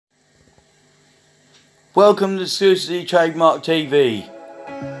Welcome to Exclusively Trademark TV.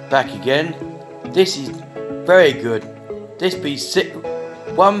 Back again. This is very good. This be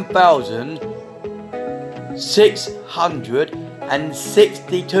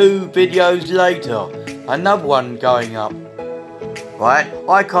 1,662 videos later. Another one going up. Right?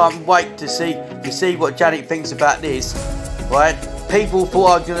 I can't wait to see what Janet thinks about this. Right? People thought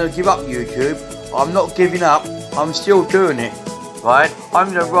I was going to give up YouTube. I'm not giving up. I'm still doing it. Right?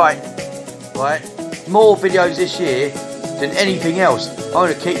 I'm going to write. Right? More videos this year than anything else. I'm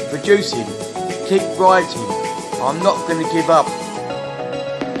going to keep producing, keep writing. I'm not going to give up.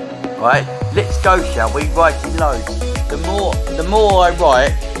 Right, let's go, shall we? Writing loads. The more I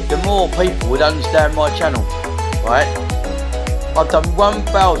write, the more people would understand my channel. Right, I've done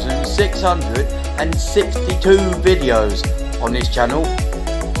 1,662 videos on this channel,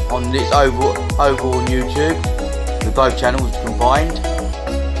 on this overall on YouTube, with both channels combined.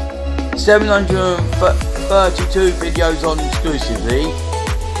 732 videos on Exclusively,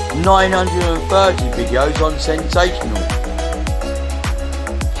 930 videos on Sensational,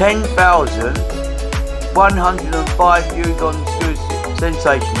 10,105 views on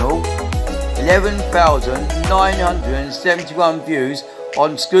Sensational, 11,971 views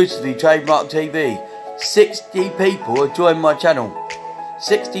on Exclusively Trademark TV. 60 people have joined my channel.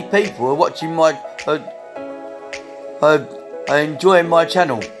 60 people are watching my, are enjoying my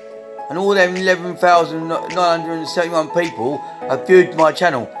channel. And all them 11,971 people have viewed my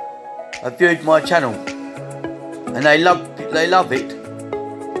channel. And they love it.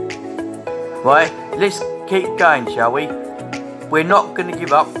 Right? Let's keep going, shall we? We're not going to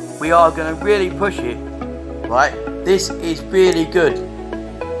give up. We are going to really push it. Right? This is really good.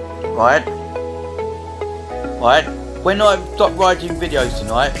 Right? Right? When I stop writing videos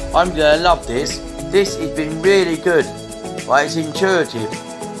tonight, I'm going to love this. This has been really good. Right? It's intuitive.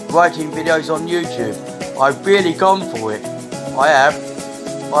 Writing videos on YouTube. I've really gone for it. I have.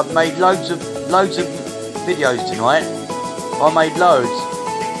 I've made loads of videos tonight. I made loads.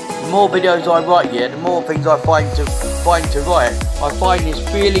 The more videos I write here, the more things I find to write. I find this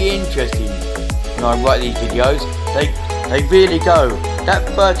really interesting when I write these videos. They really go. That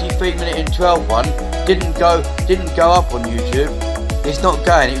 33-minute and 12 one didn't go up on YouTube. It's not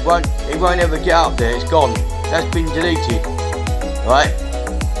going. It won't ever get up there. It's gone. That's been deleted. Right?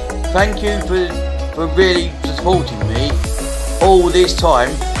 Thank you for really supporting me all this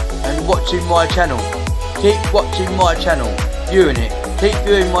time and watching my channel. Keep watching my channel, viewing it. Keep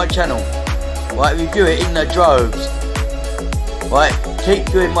viewing my channel. Right, we view it in the droves. Right, keep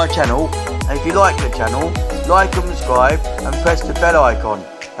viewing my channel. And if you like the channel, like and subscribe and press the bell icon.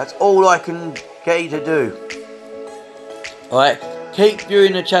 That's all I can get you to do. Right, keep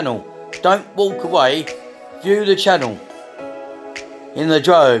viewing the channel. Don't walk away. View the channel. In the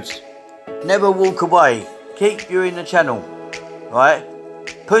droves. Never walk away. Keep viewing the channel. Right?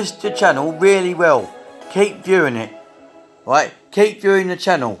 Push the channel really well. Keep viewing it. Right? Keep viewing the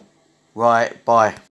channel. Right, bye.